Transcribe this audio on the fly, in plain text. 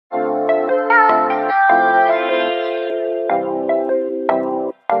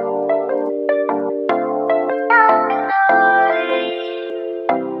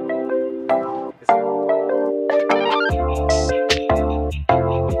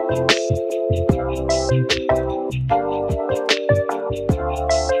Good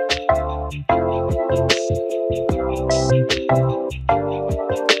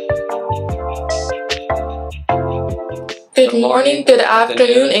morning, good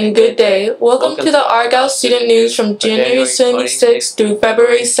afternoon, and good day. Welcome to the Argyle Student News from January 26th through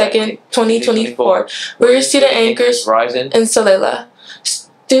February 2nd, 2024. We're your student anchors, and Salela.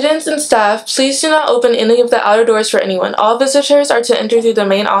 Students and staff, please do not open any of the outer doors for anyone. All visitors are to enter through the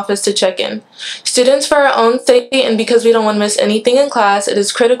main office to check in. Students, for our own safety and because we don't want to miss anything in class, it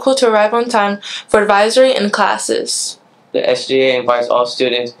is critical to arrive on time for advisory and classes. The SGA invites all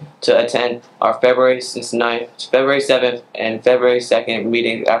students to attend our February 7th, and February 2nd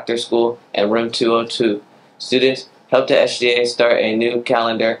meetings after school at room 202. Students, help the SGA start a new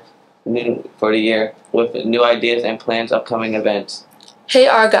calendar for the year with new ideas and plans upcoming events. Hey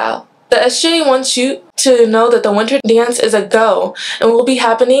Argyle, the SGA wants you to know that the winter dance is a go and will be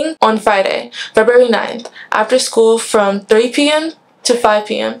happening on Friday, February 9th, after school from 3 p.m. to 5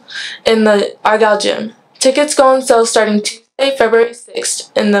 p.m. in the Argyle gym. Tickets go on sale starting Tuesday, February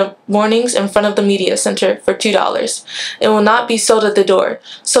 6th in the mornings in front of the Media Center for $2. It will not be sold at the door,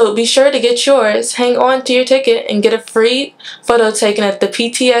 so be sure to get yours, hang on to your ticket, and get a free photo taken at the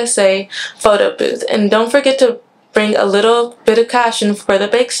PTSA photo booth. And don't forget to bring a little bit of cash in for the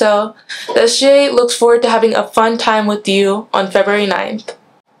bake sale. The SGA looks forward to having a fun time with you on February 9th.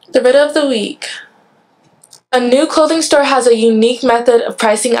 The bit of the week. A new clothing store has a unique method of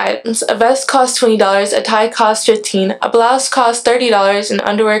pricing items. A vest costs $20, a tie costs $15, a blouse costs $30, and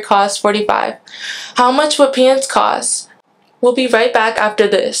underwear costs $45. How much would pants cost? We'll be right back after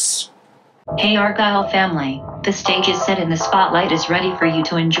this. Hey Argyle family, the stage is set and the spotlight is ready for you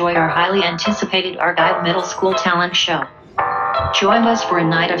to enjoy our highly anticipated Argyle Middle School Talent Show. Join us for a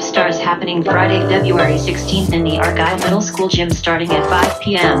night of stars happening Friday, February 16th in the Argyle Middle School gym starting at 5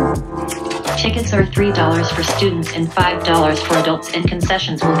 p.m. Tickets are $3 for students and $5 for adults, and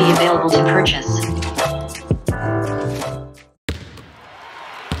concessions will be available to purchase.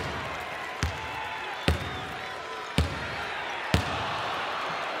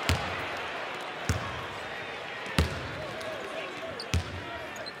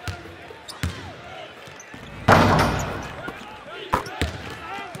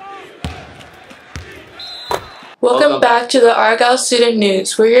 Welcome back to the Argyle Student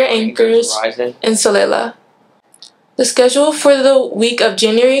News. We're your anchors, and Salela. The schedule for the week of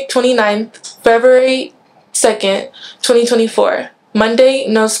January 29th, February 2nd, 2024. Monday,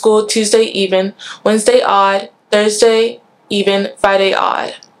 no school, Tuesday, even. Wednesday, odd. Thursday, even. Friday,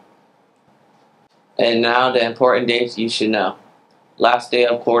 odd. And now the important dates you should know. Last day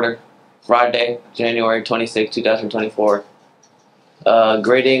of quarter, Friday, January 26, 2024.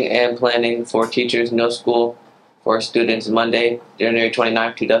 Grading and planning for teachers, no school. For students, Monday, January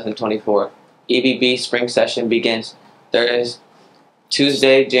 29, 2024. EBB spring session begins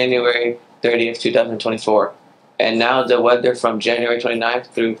Tuesday, January 30th, 2024. And now the weather from January 29th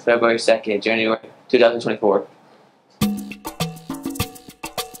through February 2nd, January 2024.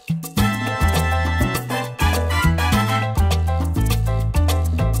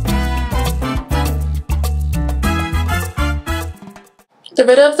 The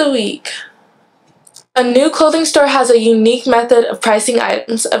bit of the week. A new clothing store has a unique method of pricing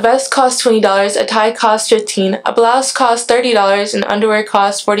items. A vest costs $20, a tie costs $15, a blouse costs $30, and underwear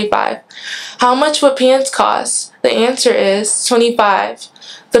costs $45. How much would pants cost? The answer is $25.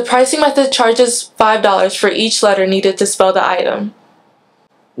 The pricing method charges $5 for each letter needed to spell the item.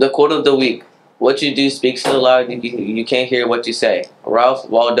 The quote of the week. What you do speaks so loud you can't hear what you say. Ralph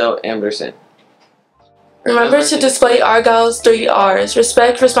Waldo Emerson. Remember to display Argyle's 3 R's: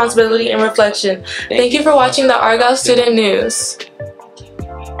 respect, responsibility, and reflection. Thank you for watching the Argyle Student News.